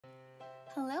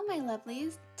Hello my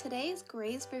lovelies, today's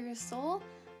graze for your soul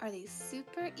are these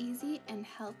super easy and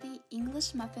healthy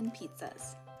English muffin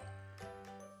pizzas.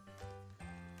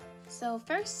 So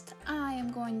first I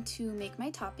am going to make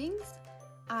my toppings.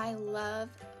 I love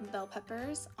bell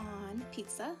peppers on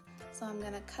pizza, so I'm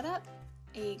going to cut up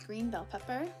a green bell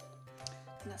pepper.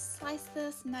 I'm going to slice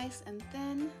this nice and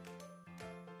thin.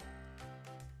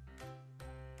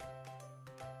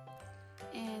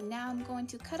 And now I'm going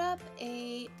to cut up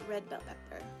a red bell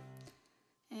pepper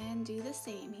and do the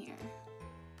same here.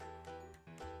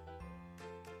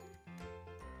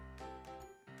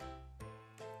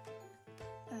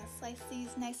 Slice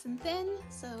these nice and thin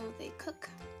so they cook.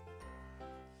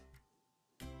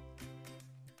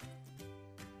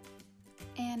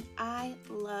 And I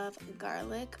love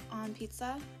garlic on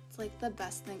pizza. It's like the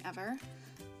best thing ever.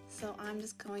 So I'm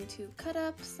just going to cut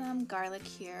up some garlic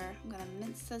here. I'm going to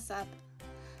mince this up,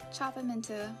 chop them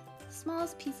into the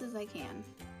smallest pieces I can.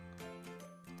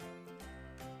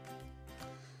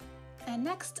 And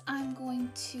next I'm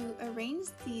going to arrange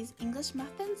these English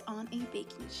muffins on a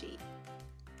baking sheet.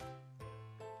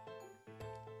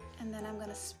 And then I'm going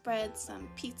to spread some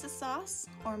pizza sauce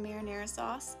or marinara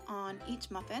sauce on each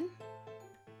muffin.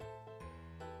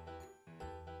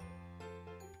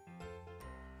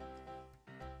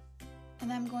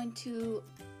 And I'm going to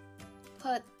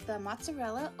put the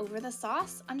mozzarella over the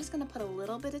sauce. I'm just going to put a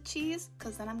little bit of cheese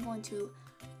because then I'm going to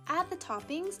add the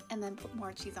toppings and then put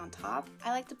more cheese on top.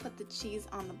 I like to put the cheese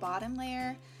on the bottom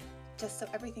layer just so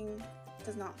everything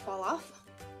does not fall off.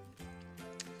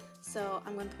 So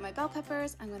I'm going to put my bell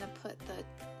peppers, I'm going to put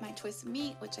my choice of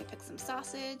meat, which I picked some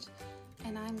sausage,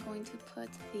 and I'm going to put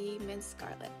the minced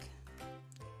garlic.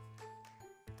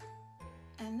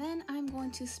 And then I'm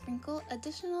going to sprinkle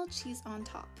additional cheese on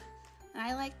top. And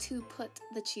I like to put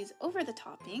the cheese over the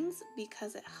toppings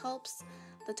because it helps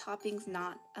the toppings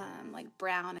not like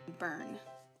brown and burn.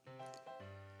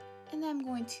 And then I'm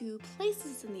going to place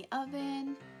this in the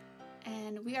oven.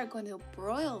 And we are going to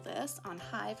broil this on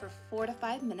high for 4 to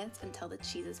 5 minutes until the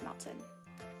cheese is melted.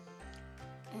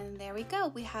 And there we go,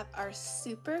 we have our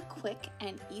super quick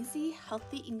and easy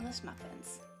healthy English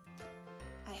muffins.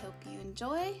 I hope you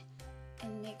enjoy,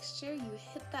 and make sure you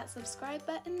hit that subscribe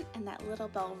button and that little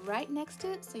bell right next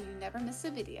to it so you never miss a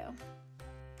video.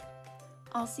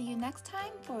 I'll see you next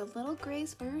time for a little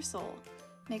graze for your soul.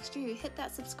 Make sure you hit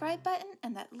that subscribe button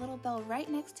and that little bell right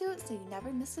next to it so you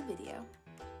never miss a video.